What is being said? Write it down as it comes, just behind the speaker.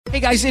Hey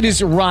guys, it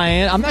is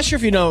Ryan. I'm not sure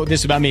if you know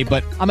this about me,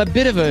 but I'm a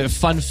bit of a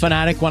fun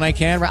fanatic when I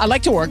can. I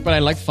like to work, but I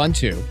like fun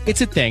too.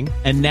 It's a thing.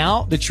 And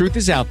now the truth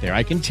is out there.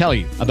 I can tell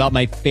you about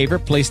my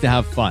favorite place to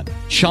have fun.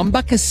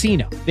 Chumba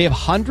Casino. They have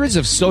hundreds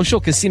of social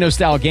casino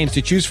style games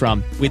to choose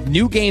from with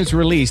new games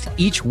released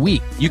each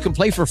week. You can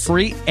play for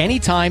free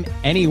anytime,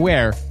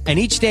 anywhere. And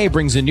each day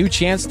brings a new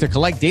chance to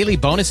collect daily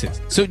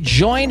bonuses. So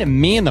join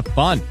me in the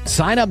fun.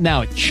 Sign up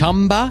now at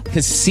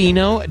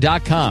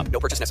ChumbaCasino.com. No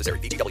purchase necessary.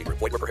 VGW.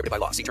 Void where prohibited by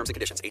law. See terms and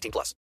conditions.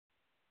 18+.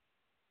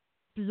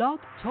 Blog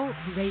Talk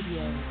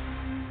Radio.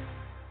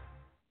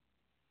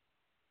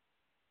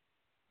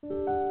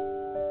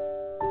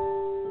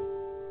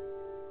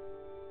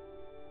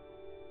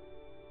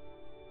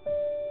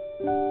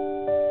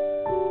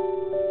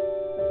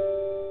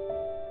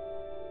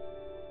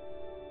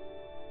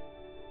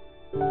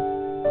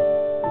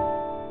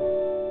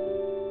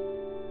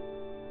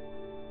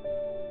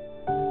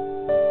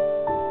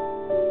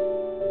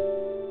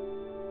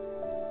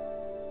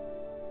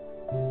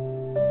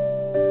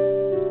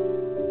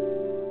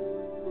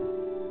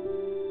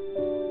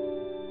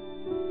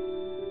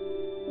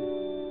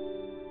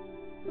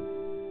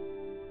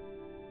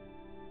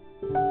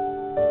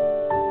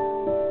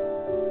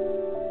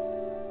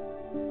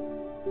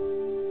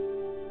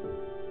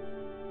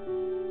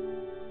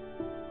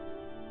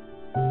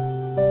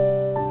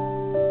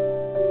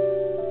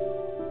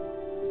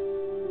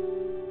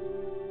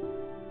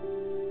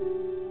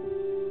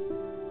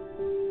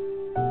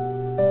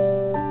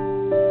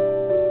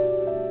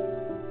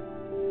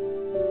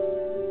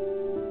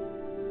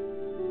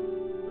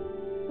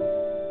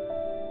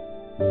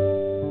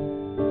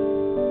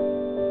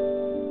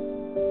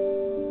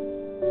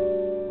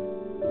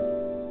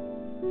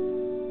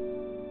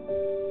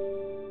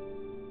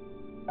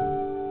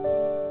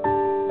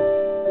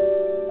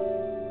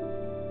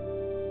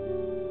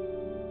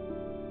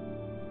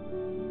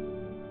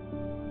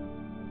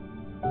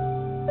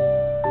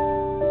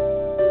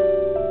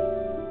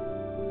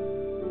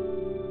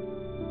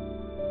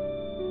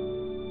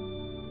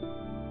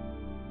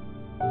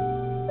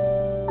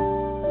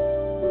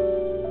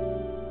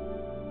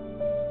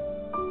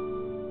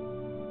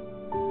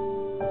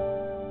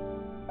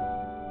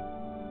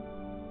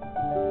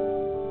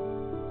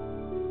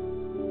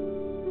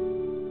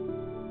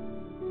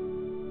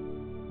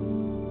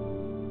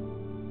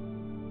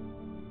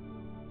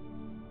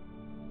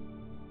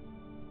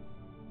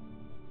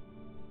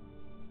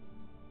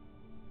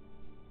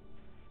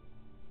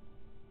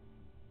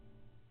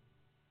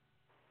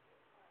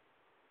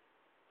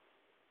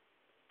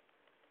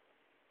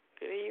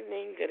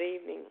 Good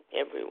evening,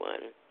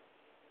 everyone,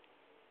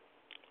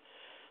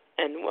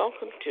 and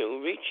welcome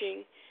to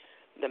Reaching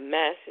the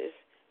Masses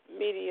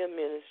Media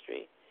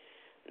Ministry,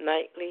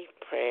 Nightly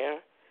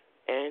Prayer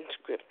and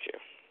Scripture.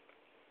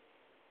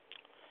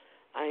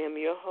 I am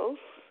your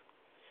host,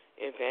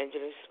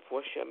 Evangelist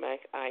Portia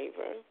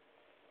McIver,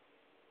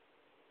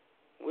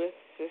 with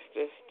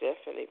Sister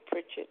Stephanie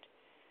Pritchett,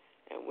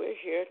 and we're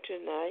here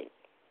tonight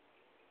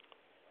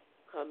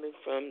coming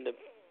from the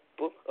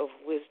Book of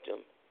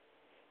Wisdom.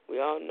 We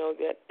all know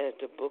that as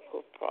the Book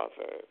of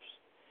Proverbs.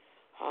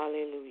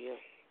 Hallelujah.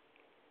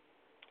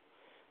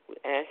 We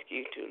ask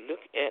you to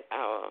look at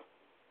our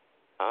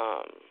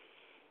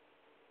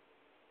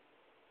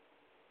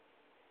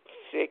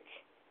sick,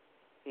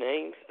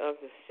 names of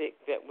the sick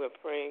that we're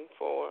praying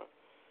for.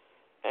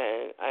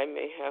 And I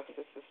may have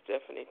Sister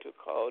Stephanie to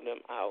call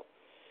them out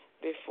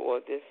before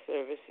this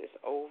service is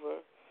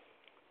over.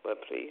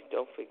 But please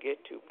don't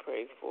forget to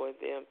pray for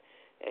them,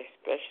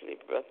 especially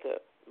Brother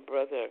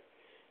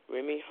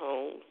Remy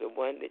Holmes, the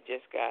one that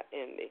just got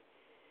in the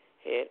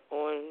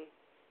head-on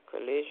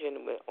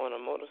collision on a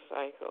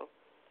motorcycle,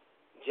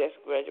 just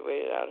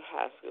graduated out of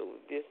high school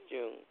this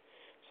June.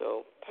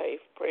 So pray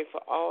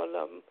for all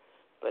of them,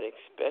 but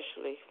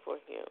especially for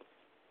him.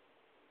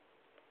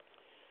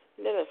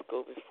 Let us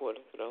go before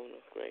the throne of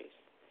grace.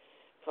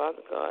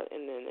 Father God,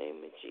 in the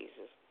name of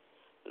Jesus,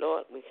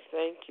 Lord, we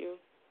thank you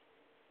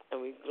and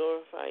we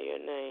glorify your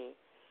name.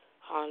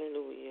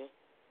 Hallelujah.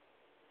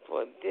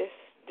 For this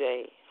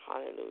day,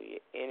 hallelujah,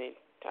 in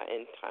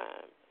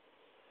time.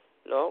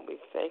 Lord, we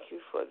thank you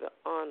for the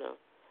honor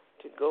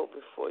to go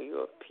before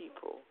your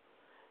people,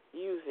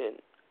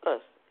 using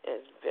us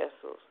as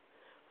vessels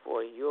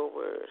for your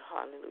word,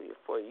 hallelujah.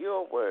 For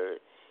your word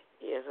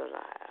is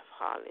alive,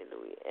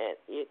 hallelujah, and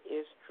it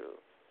is true.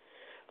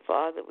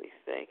 Father, we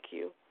thank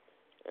you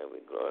and we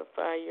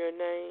glorify your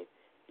name,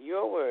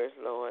 your words,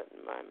 Lord,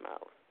 in my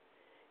mouth.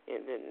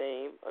 In the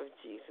name of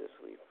Jesus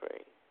we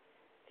pray.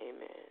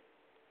 Amen.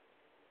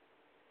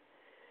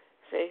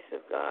 Face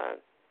of God,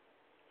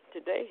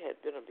 today has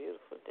been a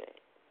beautiful day.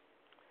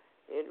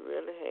 It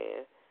really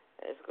has.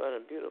 It's going to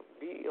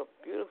be a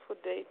beautiful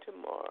day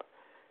tomorrow.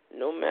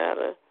 No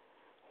matter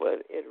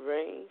whether it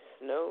rains,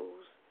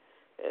 snows,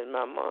 as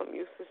my mom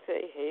used to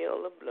say,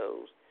 hail or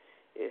blows,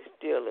 it's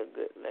still a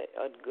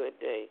good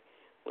day.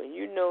 When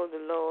you know the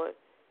Lord,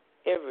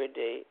 every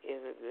day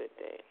is a good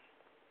day.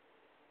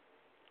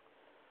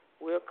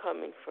 We're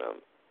coming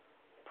from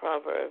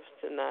Proverbs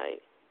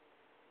tonight,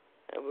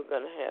 And we're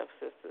going to have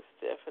Sister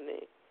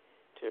Stephanie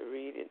to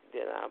read it,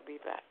 then I'll be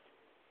back.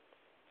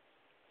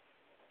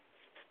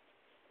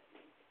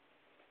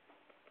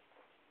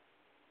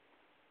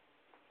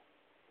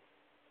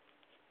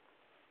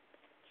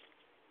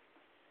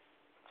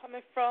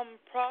 Coming from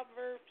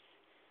Proverbs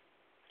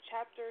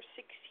chapter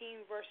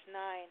 16, verse 9.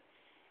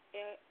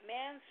 A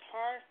man's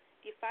heart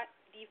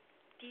devises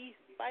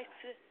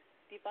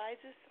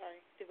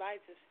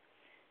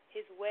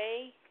his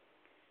way,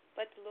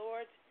 but the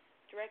Lord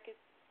directeth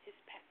his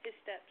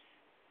steps.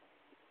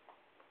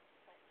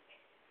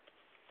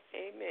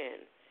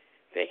 Amen.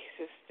 Thank you,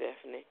 Sister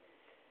Stephanie.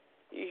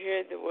 You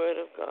heard the word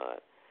of God.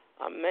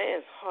 A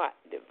man's heart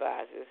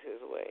devises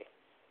his way.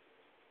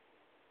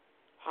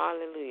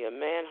 Hallelujah. A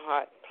man's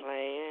heart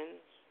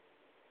plans.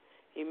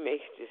 He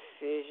makes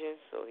decisions,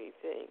 so he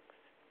thinks.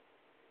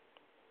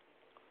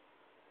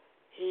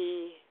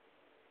 He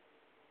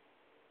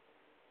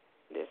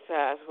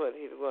decides whether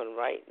he's going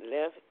right,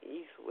 left,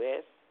 east,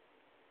 west.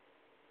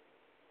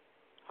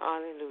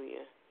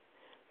 Hallelujah.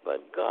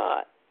 But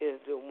God is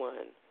the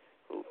one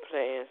who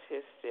plans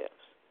his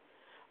steps.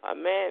 A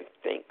man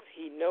thinks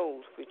he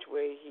knows which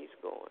way he's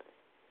going.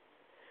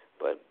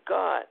 But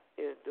God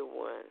is the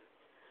one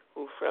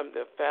who from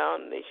the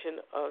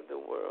foundation of the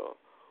world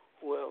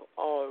who have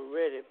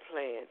already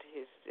planned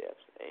his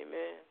steps.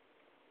 Amen.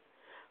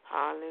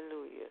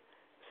 Hallelujah.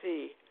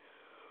 See,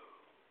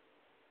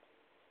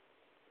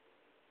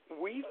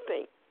 we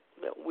think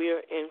that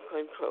we're in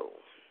control.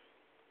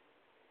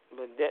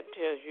 But that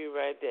tells you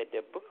right there,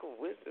 the book of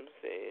wisdom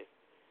says,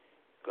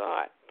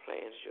 God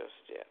plans your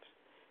steps.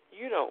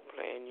 You don't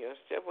plan your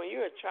steps. When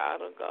you're a child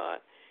of God,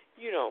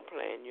 you don't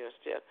plan your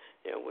steps.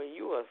 Now, when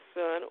you're a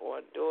son or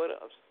a daughter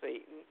of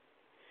Satan,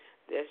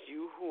 that's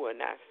you who are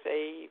not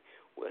saved,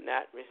 will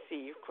not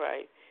receive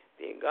Christ,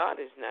 then God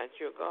is not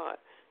your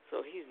God. So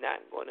he's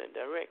not going to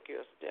direct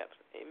your steps.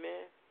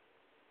 Amen.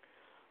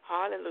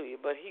 Hallelujah.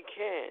 But he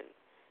can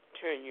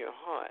turn your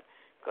heart,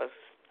 because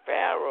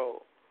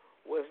Pharaoh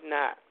was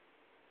not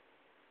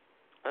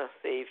a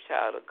saved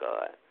child of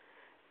God.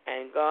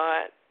 And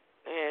God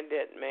had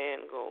that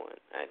man going.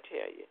 I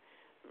tell you,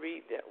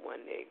 read that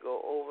one day.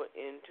 Go over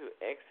into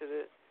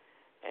Exodus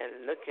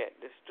and look at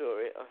the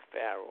story of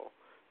Pharaoh.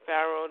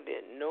 Pharaoh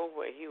didn't know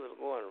where he was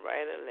going,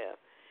 right or left.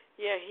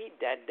 Yeah, he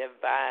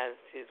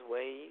devised his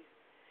ways.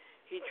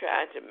 He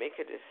tried to make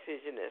a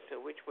decision as to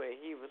which way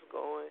he was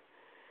going.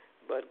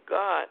 But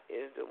God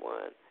is the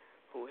one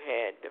who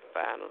had the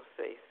final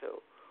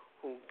say-so,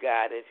 who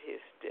guided his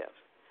steps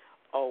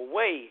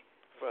away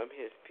from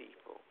his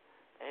people.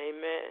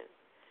 Amen.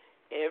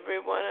 Every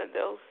one of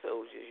those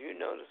soldiers, you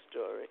know the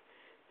story,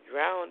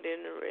 drowned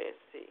in the Red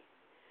Sea.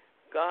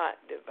 God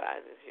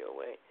devises your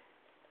way.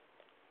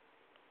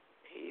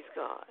 He's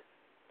God.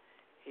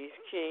 He's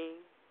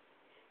king.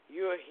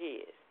 You're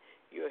his.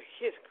 You're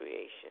his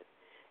creation.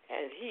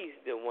 And he's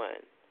the one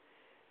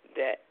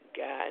that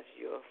guides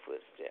your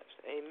footsteps.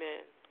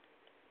 Amen.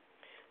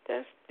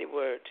 That's the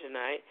word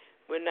tonight.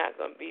 We're not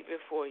going to be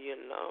before you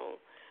long.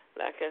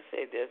 Like I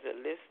said, there's a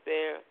list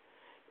there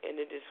in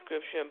the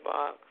description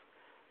box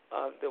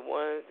of the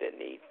ones that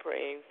need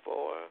praying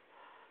for.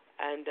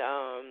 And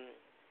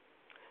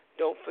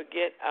don't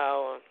forget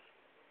our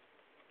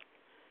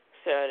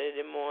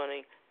Saturday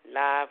morning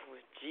live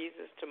with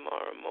Jesus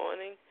tomorrow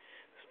morning,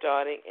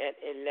 starting at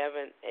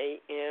 11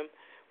 a.m.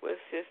 with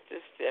Sister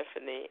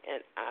Stephanie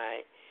and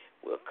I.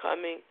 We're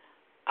coming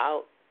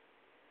out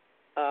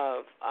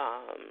of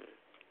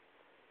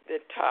the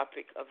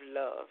topic of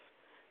love.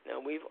 Now,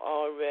 we've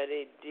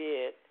already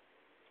did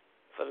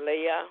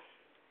Philea,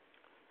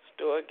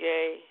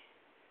 Storge,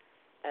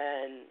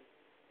 and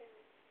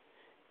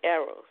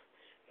Eros.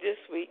 This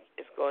week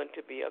is going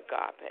to be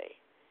Agape.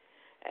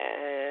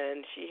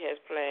 And she has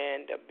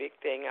planned a big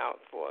thing out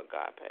for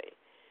Agape.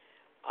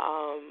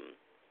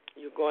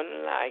 You're going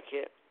to like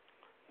it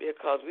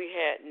because we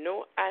had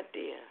no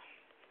idea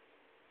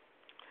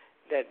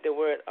that the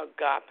word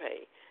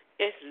agape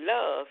is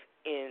love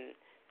in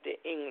the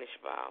English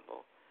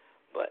Bible,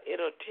 but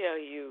it'll tell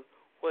you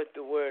what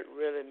the word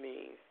really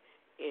means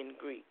in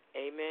Greek.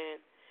 Amen.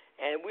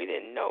 And we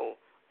didn't know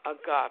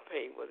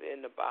agape was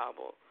in the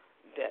Bible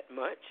that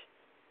much.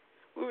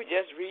 We were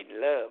just reading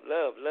love,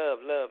 love, love,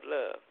 love,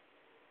 love.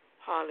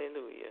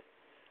 Hallelujah.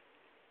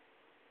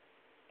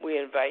 We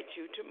invite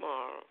you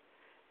tomorrow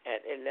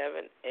at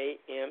 11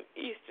 a.m.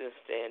 Eastern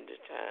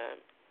Standard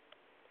Time.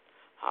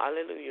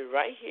 Hallelujah.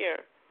 Right here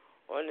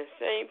on the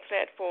same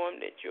platform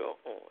that you're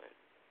on.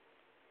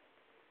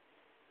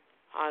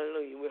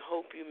 Hallelujah. We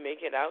hope you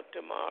make it out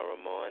tomorrow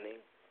morning.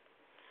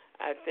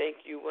 I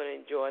think you will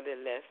enjoy the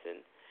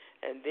lesson.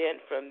 And then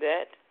from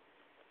that,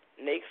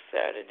 next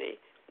Saturday,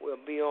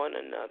 we'll be on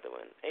another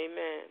one.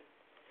 Amen.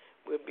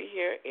 We'll be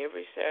here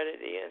every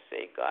Saturday and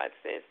say, God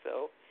says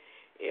so.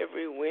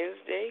 Every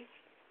Wednesday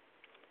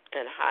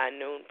at high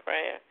noon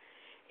prayer.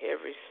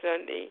 Every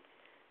Sunday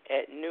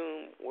at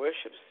noon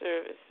worship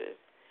services.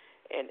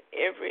 And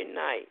every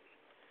night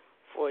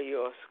for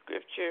your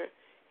scripture,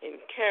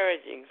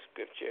 encouraging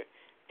scripture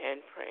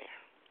and prayer.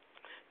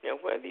 Now,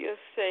 whether you're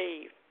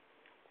saved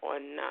or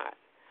not,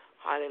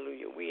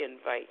 hallelujah, we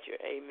invite you.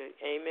 Amen.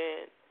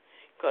 Amen.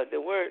 Because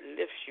the word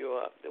lifts you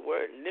up. The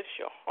word lifts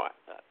your heart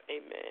up.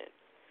 Amen.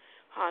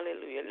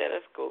 Hallelujah. Let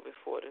us go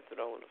before the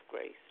throne of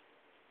grace.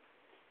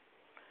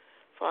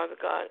 Father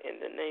God, in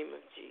the name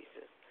of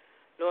Jesus,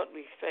 Lord,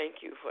 we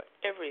thank you for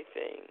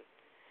everything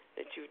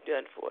that you've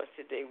done for us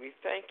today. We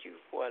thank you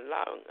for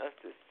allowing us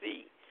to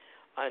see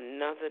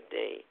another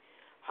day.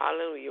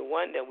 Hallelujah.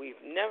 One that we've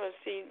never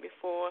seen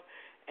before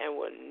and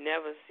will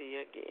never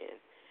see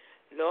again.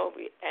 Lord,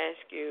 we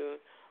ask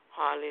you,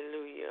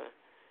 hallelujah,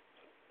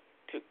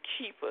 to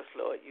keep us,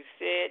 Lord. You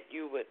said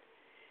you would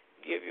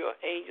give your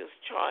angels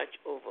charge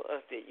over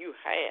us, that you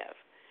have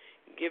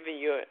given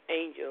your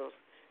angels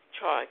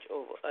charge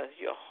over us,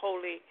 your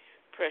holy,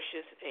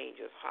 precious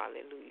angels,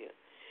 hallelujah,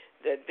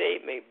 that they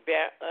may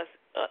bear us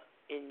up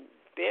in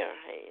their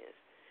hands,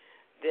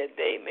 that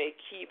they may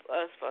keep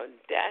us from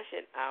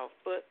dashing our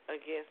foot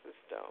against the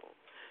stone.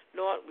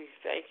 Lord, we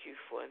thank you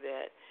for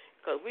that,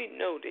 because we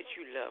know that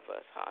you love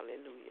us,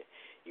 hallelujah.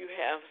 You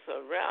have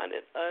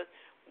surrounded us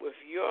with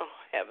your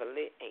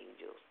heavenly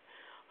angels.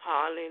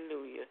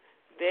 Hallelujah.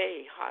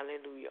 They,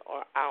 hallelujah,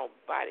 are our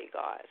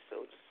bodyguards,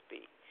 so to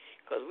speak,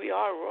 because we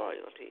are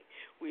royalty.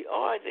 We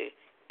are the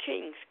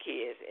king's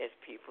kids, as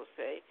people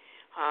say.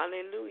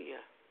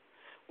 Hallelujah.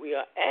 We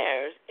are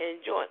heirs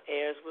and joint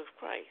heirs with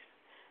Christ.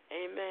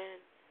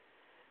 Amen.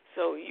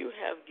 So you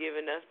have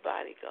given us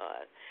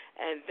bodyguards,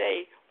 and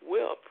they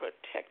will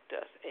protect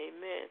us.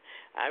 Amen.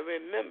 I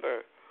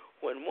remember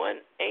when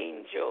one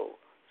angel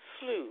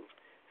slew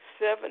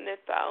 70,000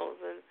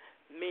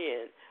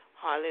 men,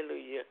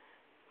 hallelujah,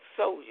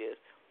 soldiers,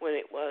 when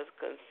it was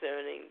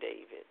concerning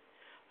David.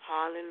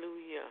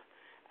 Hallelujah.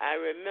 I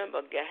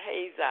remember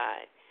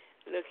Gehazi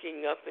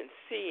looking up and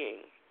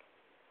seeing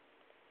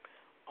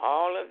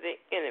all of the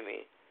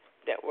enemy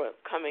that were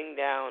coming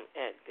down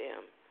at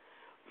them.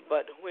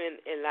 But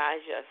when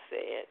Elijah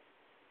said,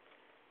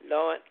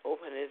 Lord,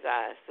 open his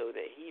eyes so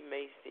that he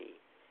may see,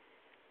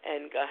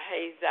 and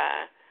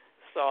Gehazi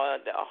saw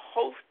the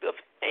host of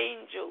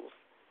angels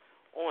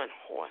on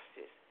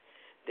horses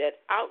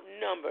that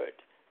outnumbered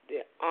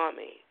the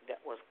army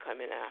that was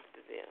coming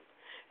after them,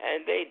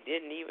 and they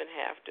didn't even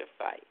have to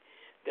fight.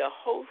 The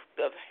host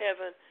of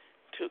heaven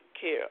took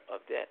care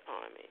of that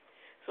army.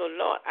 So,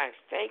 Lord, I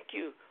thank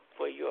you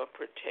for your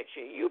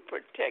protection. You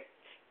protect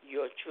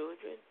your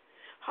children,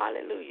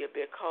 hallelujah,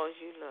 because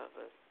you love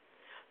us.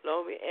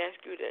 Lord, we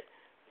ask you to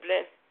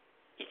bless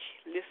each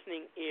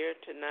listening ear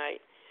tonight,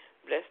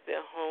 bless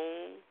their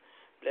home,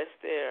 bless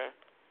their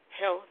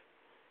health,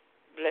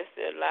 bless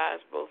their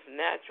lives both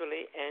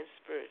naturally and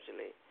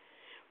spiritually.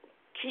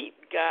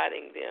 Keep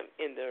guiding them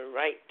in the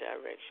right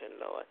direction,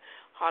 Lord.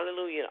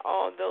 Hallelujah. And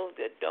all those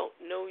that don't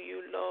know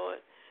you,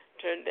 Lord,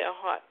 turn their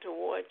heart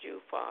toward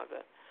you,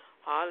 Father.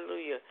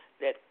 Hallelujah.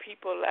 Let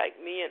people like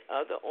me and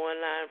other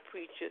online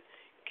preachers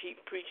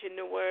keep preaching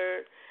the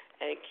word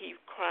and keep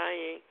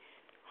crying,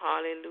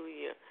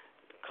 hallelujah.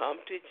 Come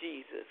to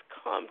Jesus.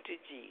 Come to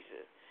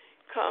Jesus.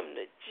 Come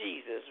to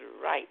Jesus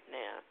right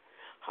now.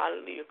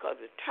 Hallelujah, because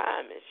the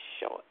time is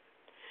short.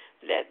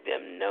 Let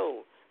them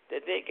know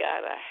that they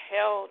got a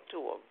hell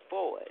to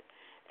avoid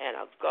and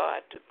a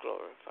God to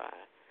glorify.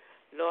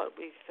 Lord,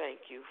 we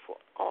thank you for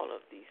all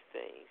of these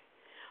things.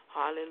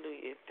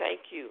 Hallelujah.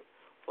 Thank you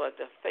for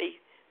the faith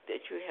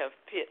that you have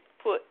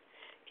put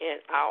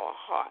in our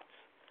hearts.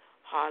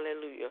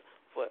 Hallelujah.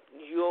 For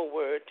your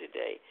word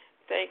today.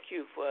 Thank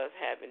you for us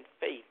having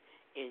faith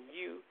in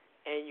you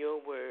and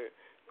your word,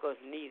 because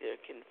neither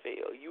can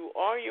fail. You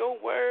are your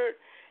word,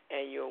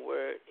 and your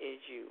word is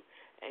you,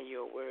 and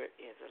your word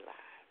is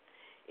alive.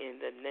 In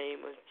the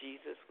name of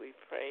Jesus we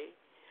pray.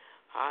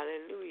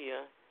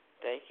 Hallelujah.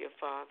 Thank you,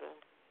 Father,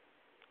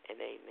 and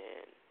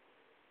amen.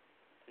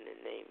 In the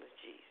name of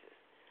Jesus.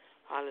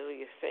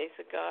 Hallelujah. Saints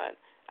of God,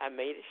 I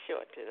made it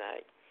short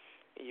tonight.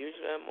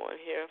 Usually I'm on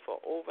here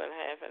for over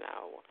half an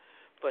hour.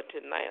 But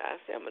tonight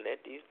I said I'm going to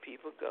let these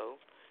people go,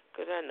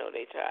 because I know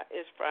they tired.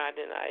 It's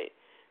Friday night.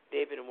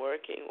 They've been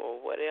working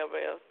or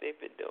whatever else they've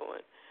been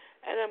doing,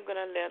 and I'm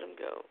going to let them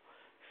go.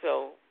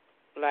 So,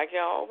 like I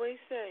always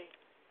say,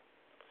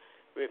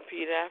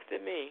 repeat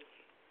after me.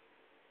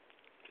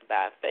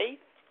 By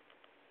faith,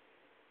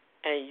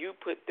 and you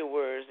put the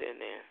words in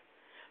there.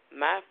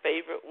 My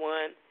favorite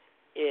one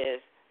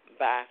is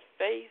by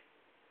faith,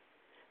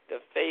 the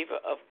favor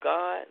of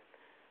God,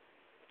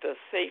 the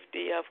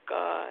safety of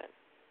God,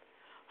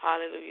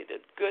 hallelujah,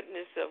 the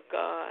goodness of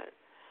God,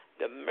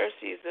 the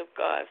mercies of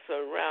God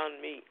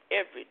surround me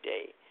every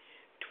day,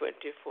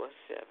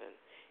 24/7.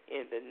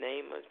 In the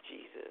name of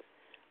Jesus,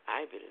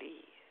 I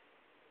believe.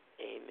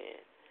 Amen.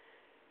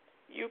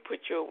 You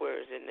put your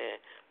words in there,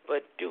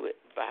 but do it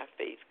by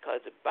faith,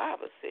 because the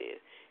Bible says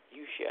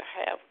you shall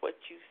have what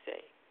you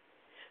say.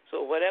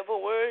 So whatever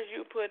words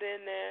you put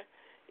in there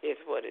is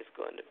what it's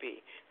going to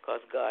be,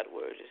 because God's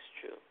word is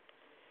true.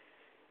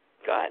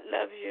 God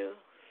loves you,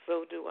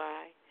 so do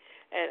I.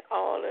 And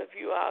all of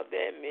you out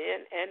there,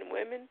 men and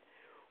women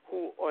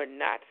who are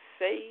not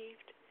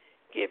saved,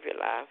 give your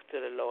life to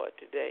the Lord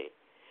today.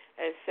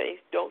 And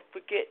saints, don't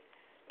forget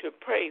to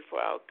pray for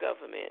our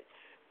government.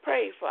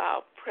 Pray for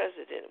our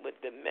president with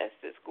the mess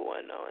that's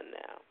going on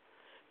now.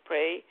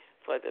 Pray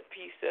for the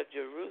peace of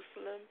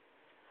Jerusalem.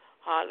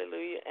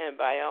 Hallelujah. And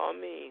by all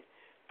means,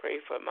 pray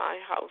for my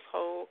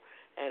household,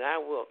 and I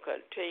will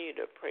continue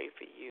to pray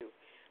for you.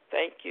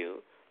 Thank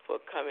you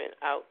for coming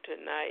out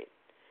tonight.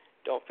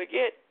 Don't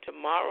forget,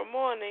 tomorrow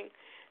morning,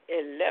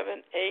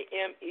 11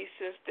 a.m.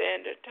 Eastern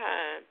Standard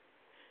Time,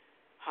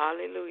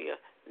 hallelujah,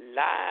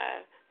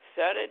 live,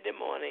 Saturday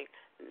morning,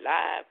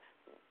 live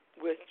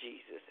with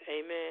Jesus.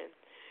 Amen.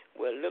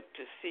 We'll look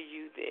to see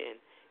you then.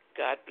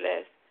 God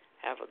bless.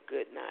 Have a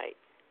good night.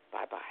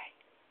 Bye-bye.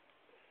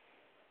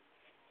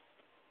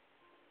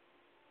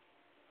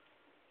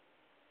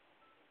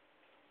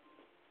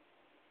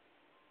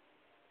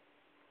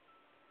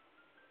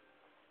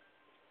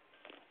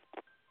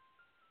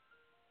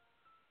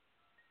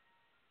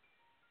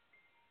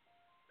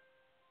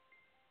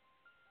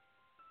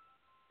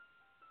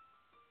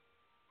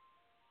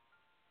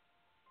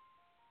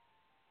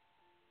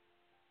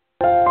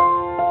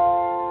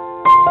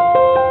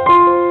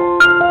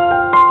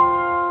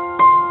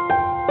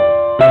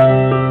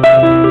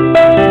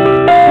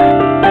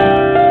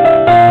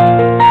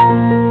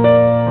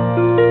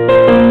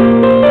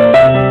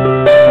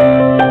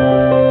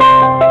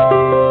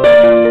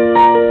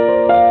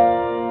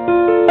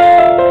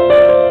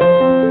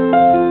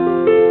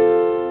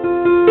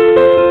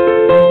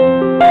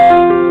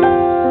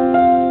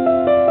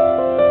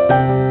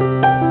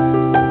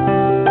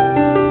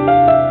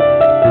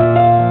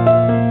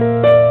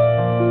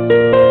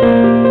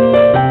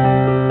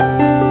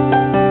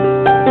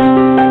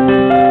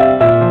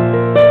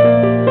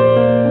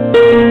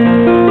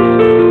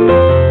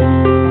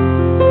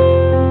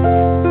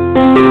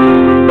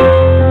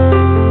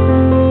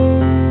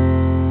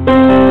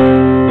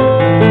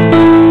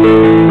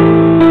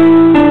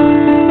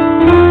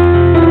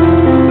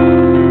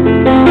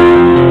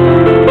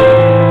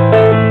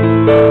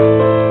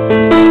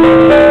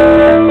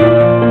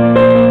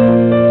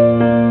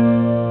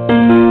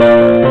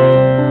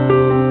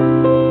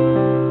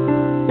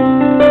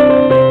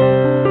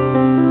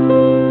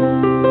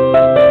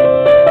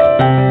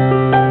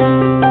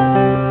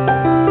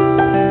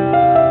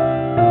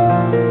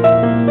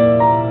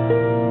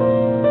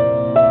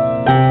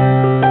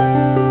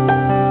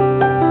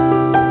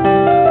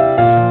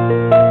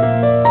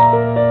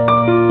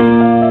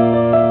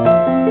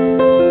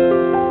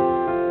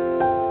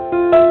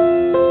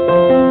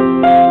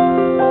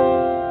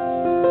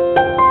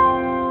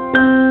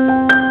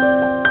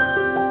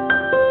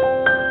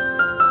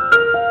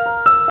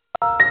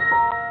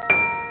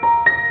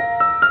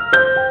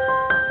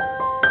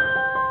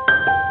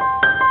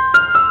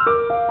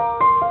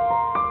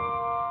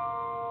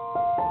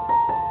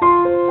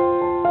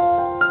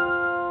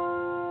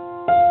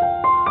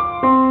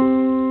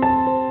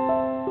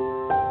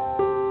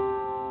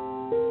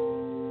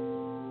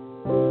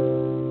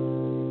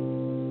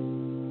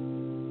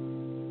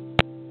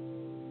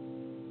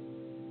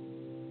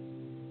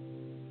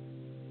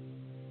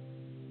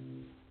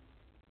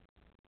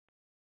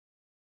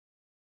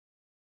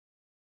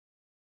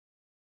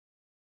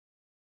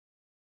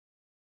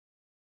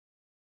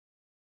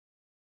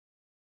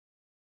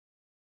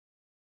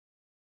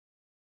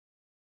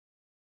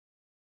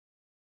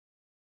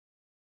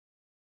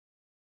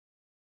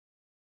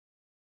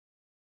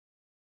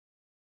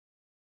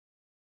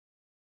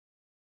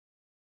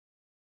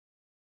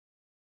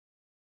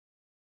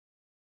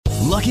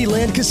 Lucky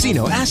Land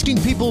Casino,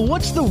 asking people,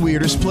 what's the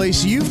weirdest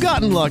place you've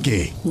gotten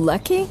lucky?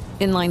 Lucky?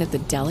 In line at the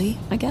deli,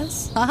 I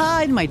guess?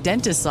 Aha, in my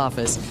dentist's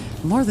office.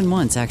 More than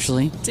once,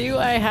 actually. Do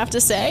I have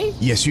to say?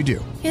 Yes, you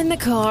do. In the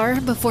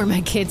car before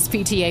my kids'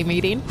 PTA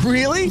meeting.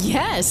 Really?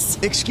 Yes.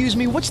 Excuse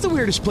me, what's the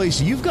weirdest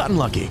place you've gotten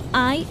lucky?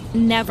 I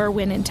never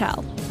win and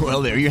tell.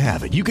 Well, there you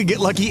have it. You can get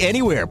lucky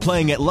anywhere,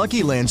 playing at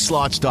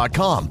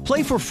LuckyLandSlots.com.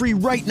 Play for free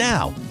right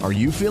now. Are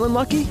you feeling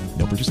lucky?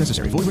 No purchase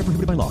necessary. Void where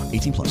prohibited by law.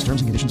 18+.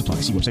 Terms and conditions apply.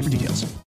 See website for details.